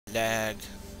Lag.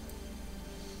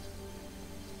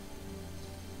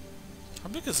 How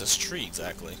big is this tree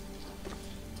exactly?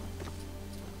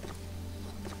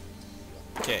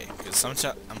 Okay, because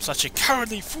I'm such a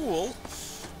cowardly fool,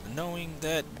 knowing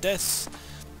that death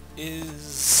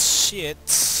is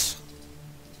shit.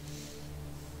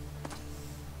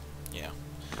 Yeah.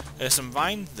 There's some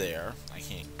vines there I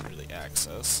can't really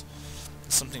access.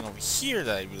 There's something over here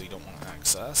that I really don't want to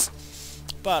access.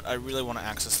 But I really want to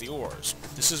access the ores.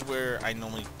 This is where I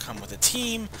normally come with a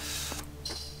team,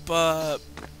 but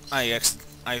I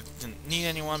didn't need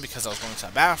anyone because I was going to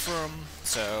the bathroom.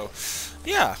 So,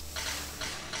 yeah.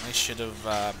 I should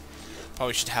have,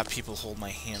 probably should have people hold my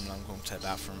hand when I'm going to the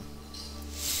bathroom.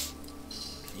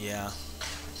 Yeah.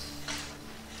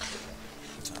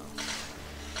 So.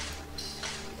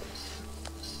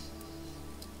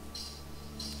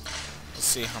 Let's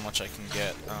see how much I can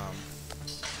get,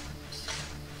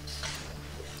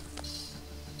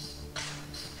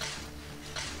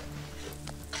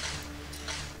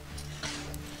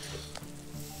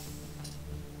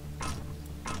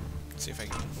 see if I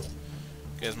can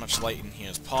get as much light in here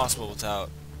as possible without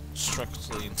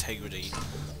structural integrity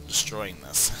destroying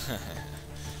this.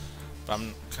 But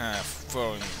I'm kind of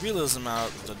throwing realism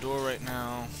out the door right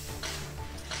now.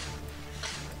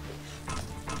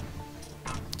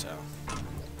 So,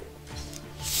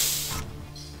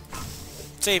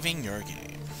 saving your game.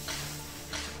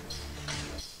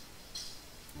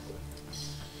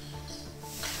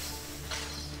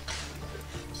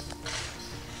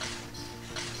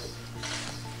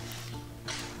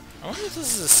 I wonder if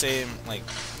this is the same, like,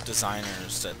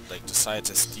 designers that, like, decide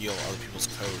to steal other people's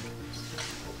code.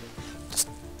 Just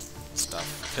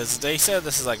stuff. Because they said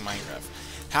this is like Minecraft.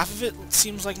 Half of it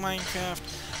seems like Minecraft,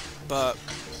 but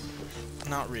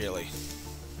not really.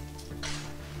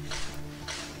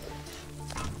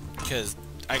 Because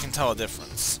I can tell a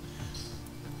difference.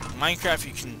 Minecraft,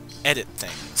 you can edit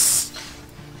things.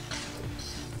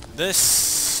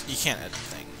 This, you can't edit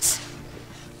things.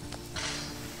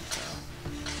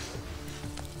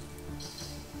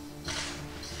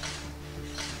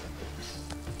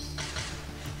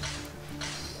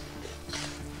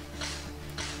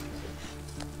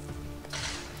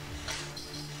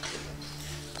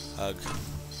 Hug.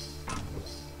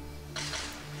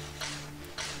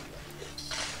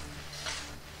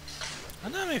 I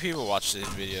don't know how many people watch these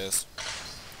videos.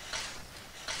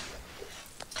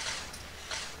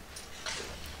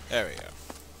 There we go.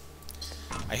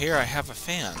 I hear I have a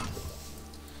fan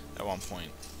at one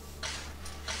point.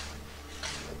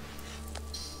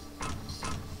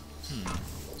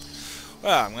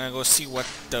 Well, I'm gonna go see what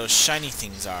those shiny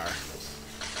things are.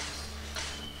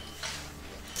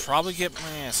 Probably get my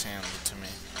ass handed to me.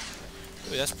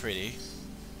 Ooh, that's pretty.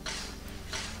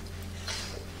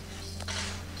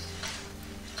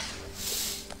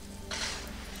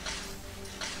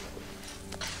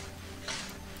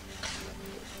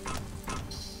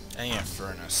 I need a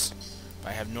furnace, but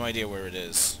I have no idea where it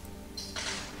is.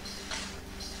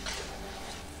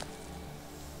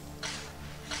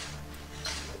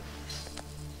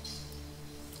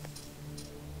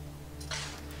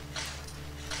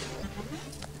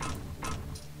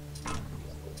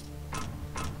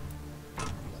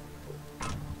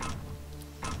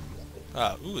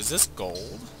 Ooh, is this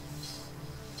gold?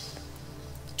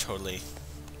 Totally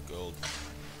gold.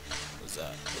 What's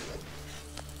that?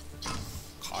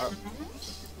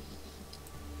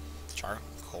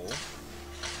 Charcoal?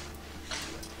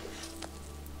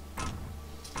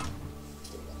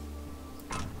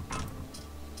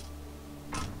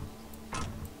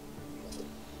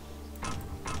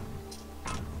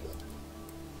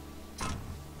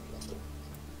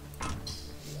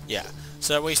 Yeah.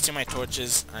 So I'm wasting my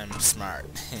torches. I'm smart.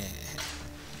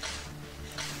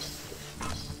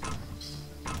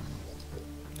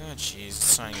 Oh jeez, it's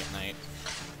starting at night.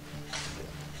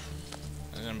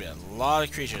 There's gonna be a lot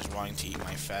of creatures wanting to eat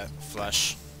my fat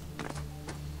flesh.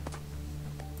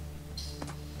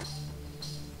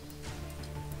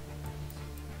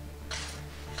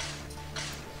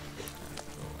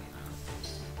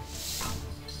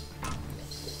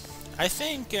 I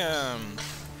think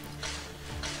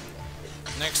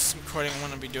next recording I'm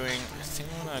gonna be doing, I think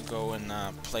I'm gonna go and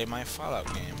play my Fallout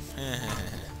game.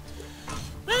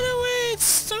 Run away! It's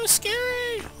so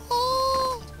scary!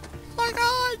 Oh my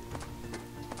god!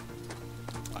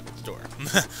 Lock the door.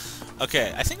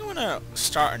 Okay, I think I'm gonna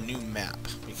start a new map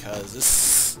because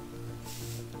this.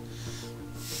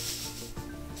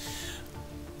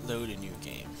 Load a new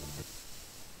game.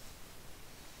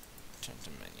 Turn to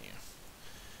menu.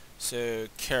 So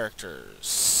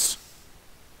characters.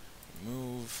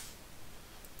 Move.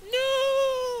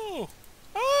 No!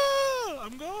 Ah!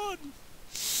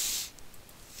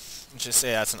 just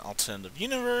say that's an alternative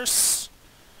universe.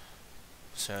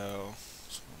 So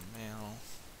male,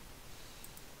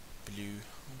 blue,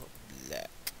 how about black?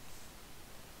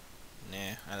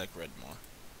 Nah, I like red more.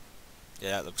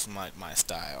 Yeah, that looks like my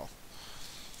style.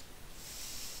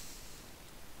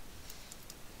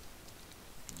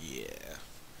 Yeah.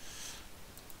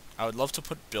 I would love to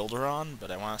put Builder on,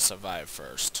 but I want to survive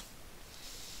first.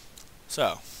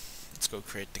 So, let's go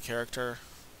create the character.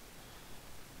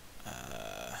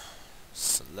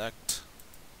 Select.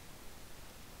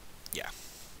 Yeah.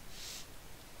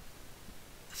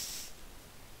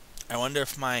 I wonder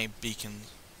if my beacon...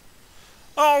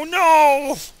 Oh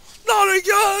no! Not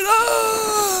again!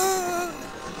 Ah!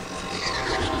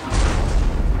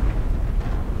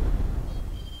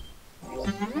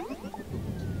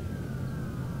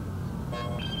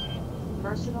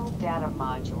 Personal data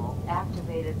module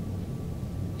activated.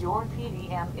 Your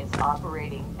PDM is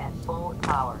operating at full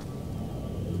power.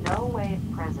 No wave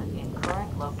present in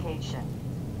current location.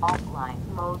 Offline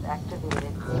mode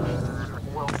activated.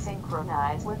 Will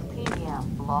synchronize with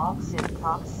PDM logs in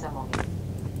proximity.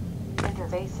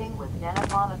 Interfacing with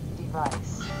mnemonic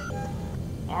device.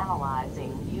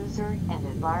 Analyzing user and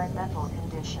environmental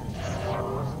conditions.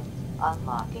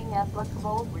 Unlocking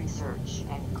applicable research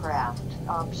and craft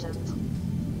options.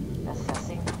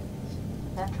 Assessing.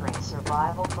 Entering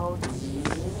survival mode.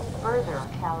 Further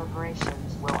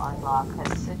calibrations will unlock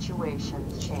as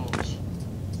situations change.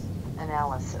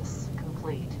 Analysis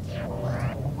complete.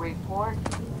 Report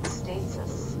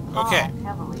status. Okay.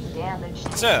 Heavily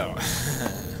damaged. So,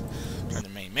 turn the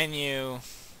main menu.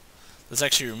 Let's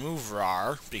actually remove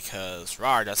RAR because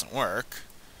RAR doesn't work.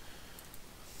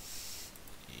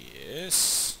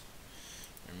 Yes.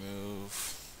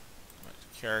 Remove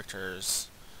characters.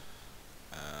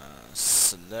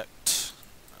 Select.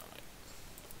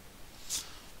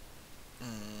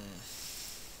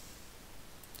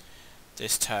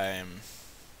 This time,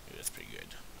 ooh, that's pretty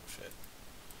good. Fit.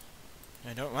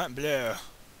 I don't want blue.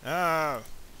 No.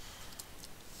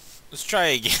 Let's try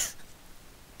again.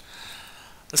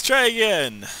 Let's try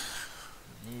again.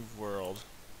 Remove world.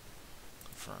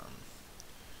 Confirm.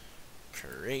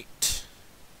 Create.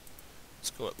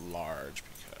 Let's go at large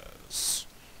because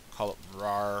call it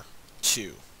RAR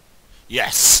 2.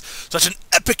 Yes! Such an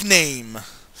epic name!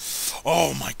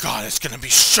 Oh my god, it's gonna be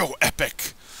so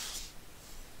epic!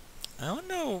 I don't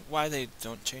know why they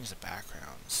don't change the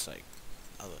backgrounds, like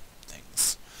other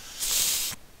things.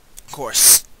 Of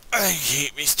course, I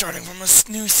hate restarting from a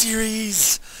new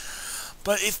series,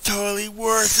 but it's totally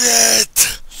worth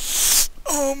it!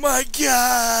 Oh my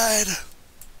god!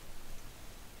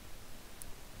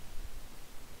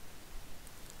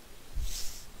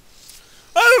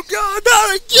 Oh god,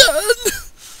 not again!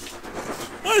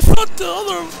 I thought the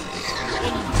other...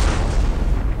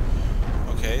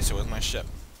 Okay, so where's my ship?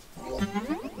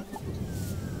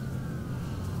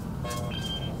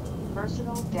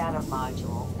 Personal data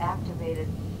module activated.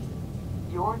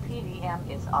 Your PDM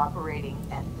is operating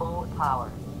at full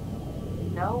power.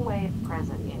 No wave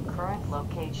present in current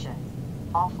location.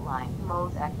 Offline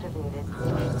mode activated.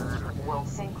 Will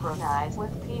synchronize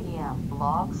with PDM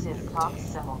logs in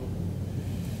proximity.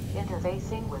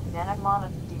 Interfacing with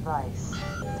mnemonic device.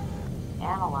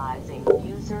 Analyzing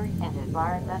user and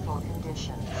environmental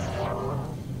conditions.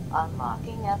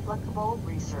 Unlocking applicable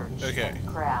research and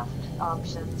craft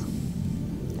options.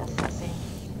 Assessing.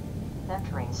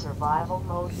 Entering survival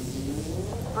mode.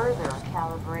 Further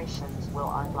calibrations will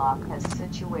unlock as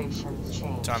situations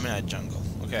change. So I'm in a jungle.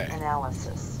 Okay.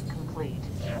 Analysis complete.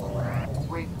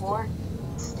 Report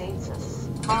status.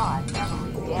 Pod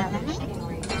heavily damaged in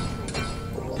re-entry.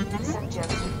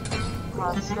 Suggested.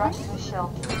 Construct a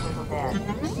shelter with a bed.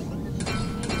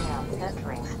 PDM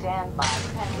entering standby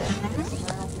pending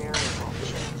external variable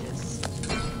changes.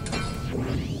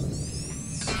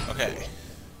 Okay.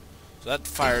 So that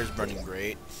fire is burning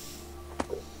great.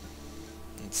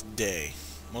 It's day.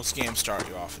 Most games start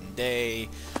you off in day,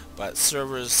 but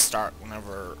servers start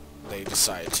whenever they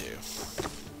decide to.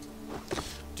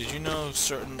 Did you know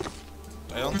certain...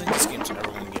 I don't think this game's ever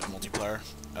going to get multiplayer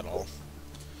at all.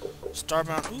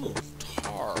 Starbound... Ooh,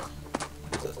 tar.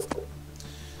 What is that?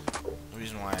 The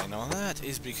reason why I know that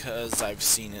is because I've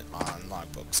seen it on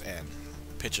logbooks and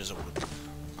pictures of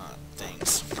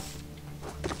things.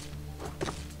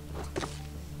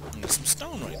 And there's some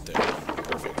stone right there.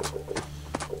 Perfect.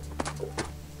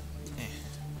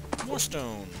 More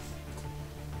stone.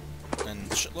 And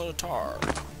shitload of tar.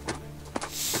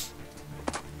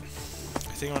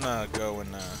 I think I'm gonna go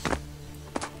and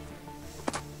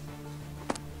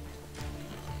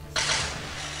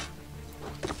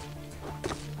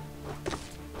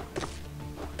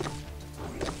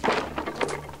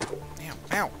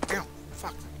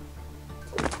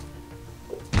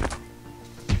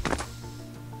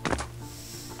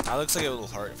That looks like it will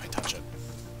hurt if I touch it.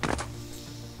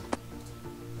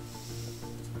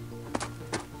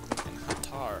 And hot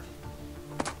tar.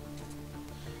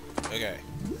 Okay.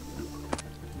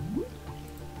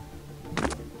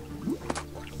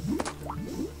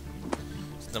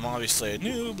 I'm obviously a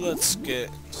noob, let's get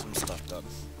some stuff done.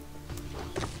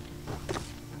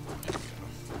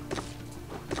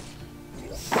 There we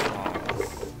go.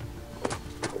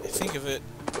 I think of it.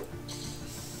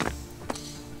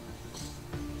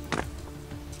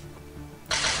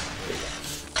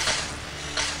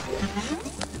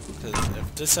 Because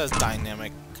if this has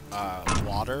dynamic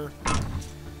water,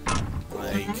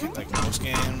 like most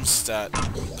games that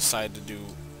decide to do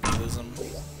realism,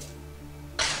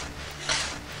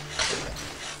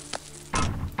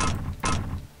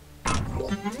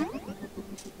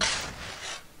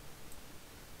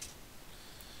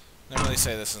 normally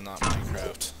say this is not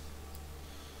Minecraft.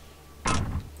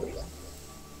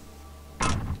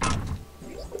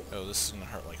 Oh, this is gonna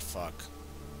hurt like fuck.